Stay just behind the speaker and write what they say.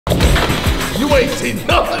You ain't seen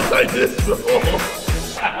nothing like this before.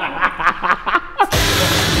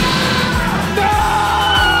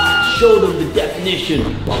 Show them the definition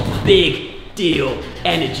of big deal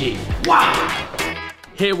energy. Wow!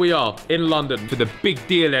 Here we are in London for the big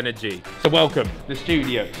deal energy. So welcome to the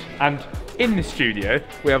studios. And in the studio,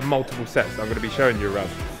 we have multiple sets that I'm going to be showing you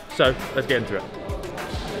around. So let's get into it.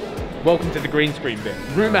 Welcome to the green screen bit.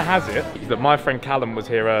 Rumour has it that my friend Callum was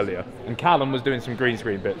here earlier, and Callum was doing some green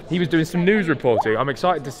screen bit. He was doing some news reporting. I'm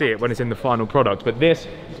excited to see it when it's in the final product, but this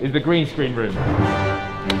is the green screen room.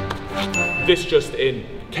 This just in.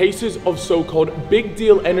 Cases of so-called big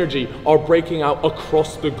deal energy are breaking out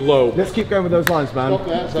across the globe. Let's keep going with those lines, man.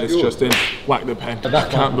 This just in. Whack the pen. I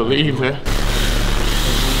can't believe it.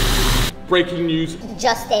 Breaking news.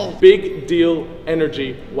 Just in. Big deal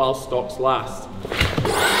energy while stocks last.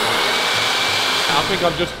 I think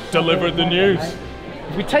I've just delivered the news.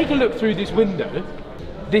 If we take a look through this window,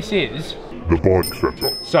 this is The bike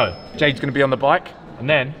setup. So, Jade's going to be on the bike, and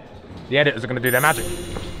then the editors are going to do their magic.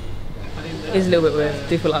 It's a little bit weird. I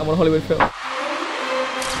do feel like I'm on a Hollywood film.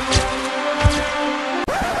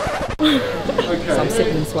 Okay. So I'm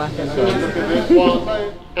sitting and swiping.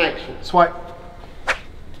 Action. Swipe.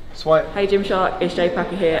 Swipe. Hey Gymshark, it's Jay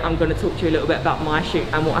Packer here. I'm going to talk to you a little bit about my shoot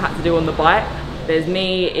and what I had to do on the bike. There's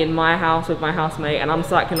me in my house with my housemate and I'm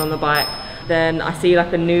cycling on the bike. Then I see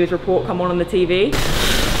like a news report come on the TV.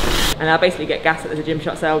 And I basically get gas that there's a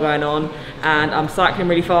Gymshark sale going on. And I'm cycling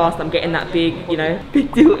really fast. I'm getting that big, you know,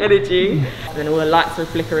 big deal energy. And then all the lights are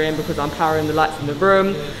flickering because I'm powering the lights in the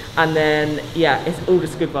room. And then, yeah, it's all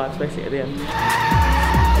just good vibes basically at the end.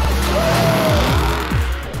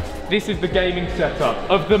 This is the gaming setup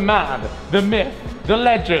of the man, the myth, the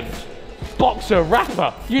legend, boxer,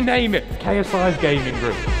 rapper, you name it. KSI's gaming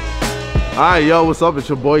room. Hi, yo, what's up? It's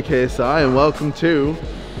your boy KSI and welcome to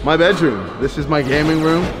my bedroom. This is my gaming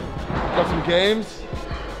room. Got some games,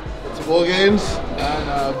 got some more games,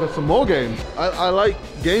 and got some more games. I like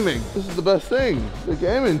gaming. This is the best thing, the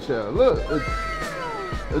gaming chair. Look,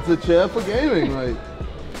 it's a chair for gaming. Like,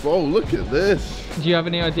 whoa, look at this. Do you have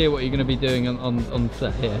any idea what you're going to be doing on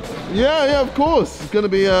set here? Yeah, of course. It's going to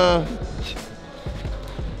be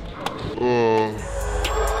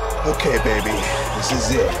Okay, baby, this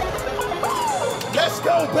is it. Let's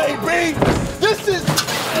go, baby! This is...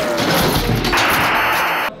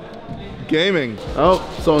 gaming. Oh,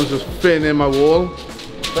 someone's just fitting in my wall.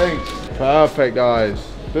 Thanks. Perfect, guys.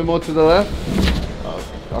 Bit more to the left. Oh,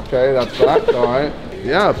 okay, that's back. All right.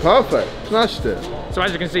 Yeah, perfect. Smashed it. So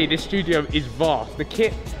as you can see, this studio is vast. The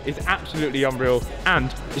kit is absolutely unreal,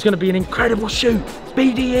 and it's going to be an incredible shoot.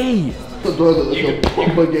 BDE. Yeah,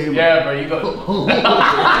 Yeah, bro, you got. No, you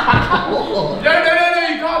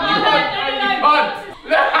can't. You can't.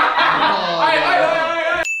 No.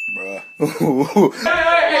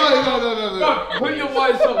 Put your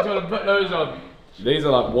white socks on and put those on. These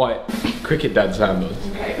are like white cricket dad sandals.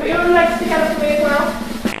 Okay, put your legs together for me as well.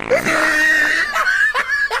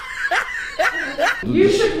 You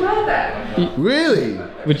should wear them. Really?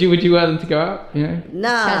 Would you wear them to go out? You know?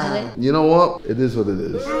 Nah. You know what? It is what it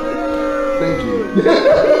is. Thank you.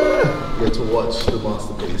 Get to watch the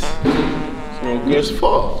masterpiece. It's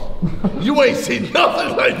fun. You ain't seen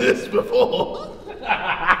nothing like this before.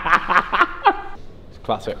 It's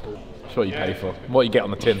classic. It's what you pay for. What you get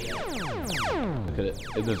on the tin. Look at it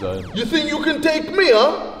in the zone. You think you can take me,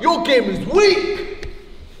 huh? Your game is weak.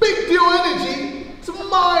 Big deal energy. It's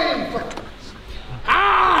mine.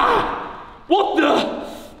 Ah! What the?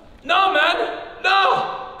 No, man!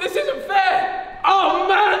 No! This isn't fair! Oh,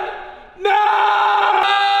 man! No!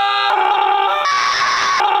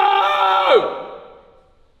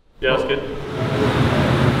 Yeah, that's good.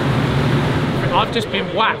 I've just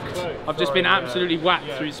been whacked. I've just been absolutely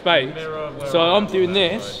whacked through space. So I'm doing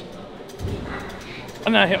this,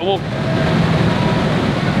 and then I hit a wall.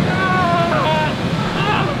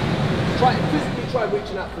 Physically try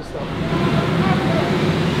reaching out for stuff.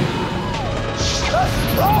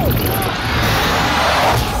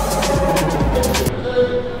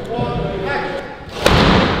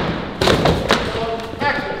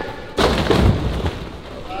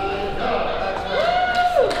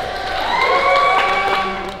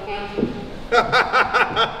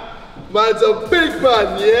 Man's a big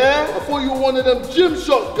man, yeah? I thought you were one of them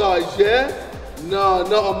Gymshark guys, yeah? No,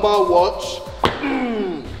 not on my watch.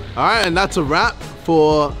 Alright, and that's a wrap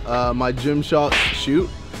for my Gymshark shoot.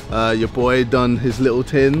 Your boy done his little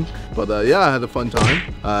tin, but yeah, I had a fun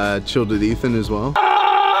time. Chilled with Ethan as well.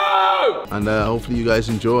 And hopefully you guys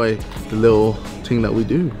enjoy the little thing that we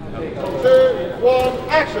do. 2, 1,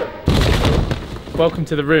 action! welcome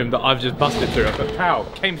to the room that I've just busted through. A cow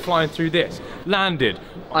came flying through this, landed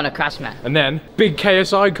on a crash mat. and then big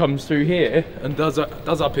KSI comes through here and does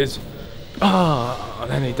up his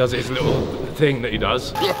and then he does his little thing that he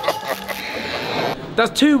does.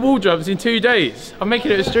 That's 2 wardrobes in 2 days. I'm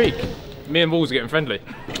making it a streak. Me and Walls are getting friendly.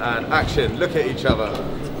 And action, look at each other.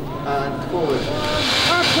 And forward.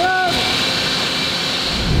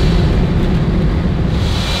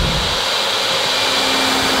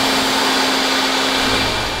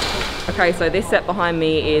 Okay, so this set behind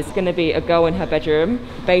me is going to be a girl in her bedroom.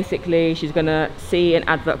 Basically, she's going to see an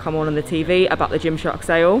advert come on the TV about the Gymshark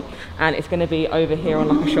sale, and it's going to be over here on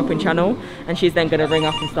like a shopping channel, and she's then going to ring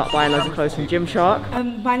up and start buying loads of clothes from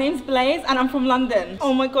Gymshark. My name's Blaze and I'm from London.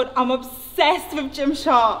 Oh my god, I'm obsessed with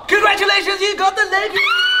Gymshark. Congratulations, you got the leggings!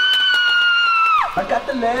 I got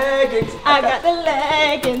the leggings! I got the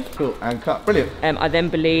leggings. Cool, and cut, brilliant. I then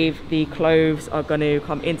believe the clothes are going to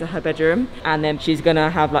come into her bedroom, and then she's going to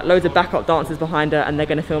have like loads of backup dancers behind her, and they're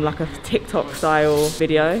going to film like a TikTok style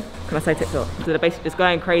video. Can I say TikTok? So they're basically just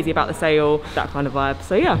going crazy about the sale, that kind of vibe.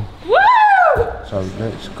 So yeah. Woo! So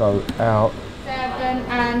let's go out. 7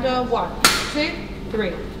 and 1, 2,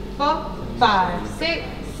 3, 4, 5, 6,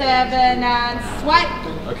 7 and swipe.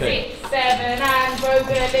 Okay. 6, 7 and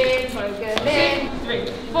Vogelin, 3,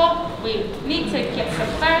 4. We need to get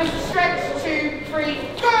some phone. Stretch, 2, 3,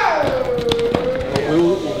 go!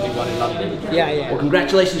 We'll be one in London. Yeah. Well,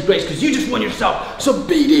 congratulations, Grace, because you just won yourself some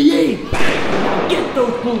BDE. Now get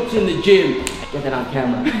those boots in the gym. Get that on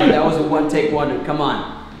camera. That was a one-take wonder. Come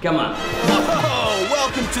on. Whoa,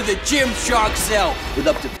 welcome to the Gymshark sale with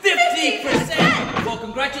up to 50%. Well,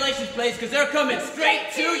 congratulations, Blaze, because they're coming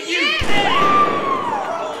straight to you.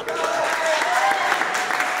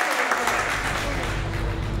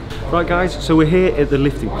 Right guys, so we're here at the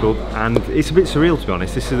lifting club and it's a bit surreal to be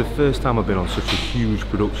honest. This is the first time I've been on such a huge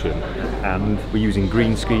production and we're using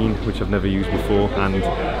green screen, which I've never used before, and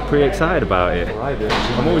pretty excited about it.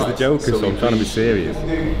 I'm always the joker, so I'm trying to be serious.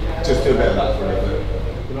 Just do a bit of that for a bit.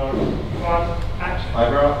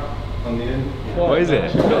 Eyebrow on the end. What is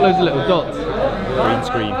it? Got loads of little dots. Green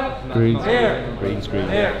screen. Green screen. Green screen.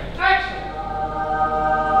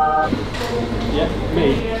 Yeah, me.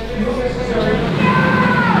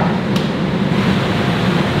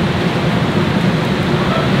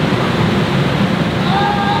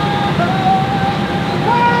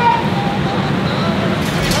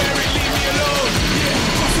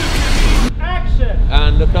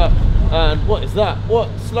 And look up. And what is that? What?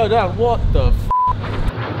 Slow down. What the f?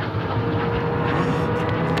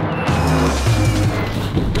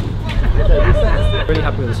 Really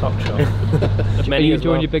happy with the sock shot. Are you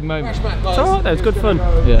enjoying your big moment? It's alright though, it's good fun.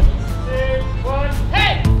 Yeah.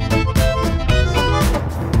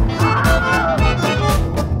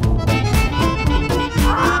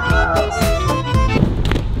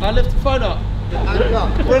 I lift the phone up.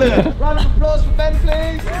 Brilliant. Round of applause for Ben,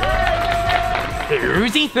 please.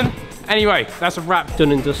 Who's Ethan? Anyway, that's a wrap.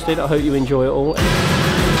 Done and dusted. I hope you enjoy it all.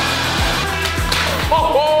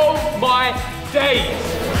 Oh my days!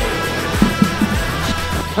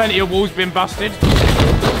 Plenty of walls been busted.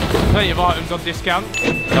 Plenty of items on discount.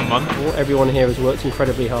 Come on. Well, everyone here has worked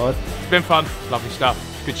incredibly hard. It's been fun. Lovely stuff.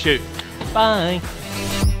 Good shoot. Bye.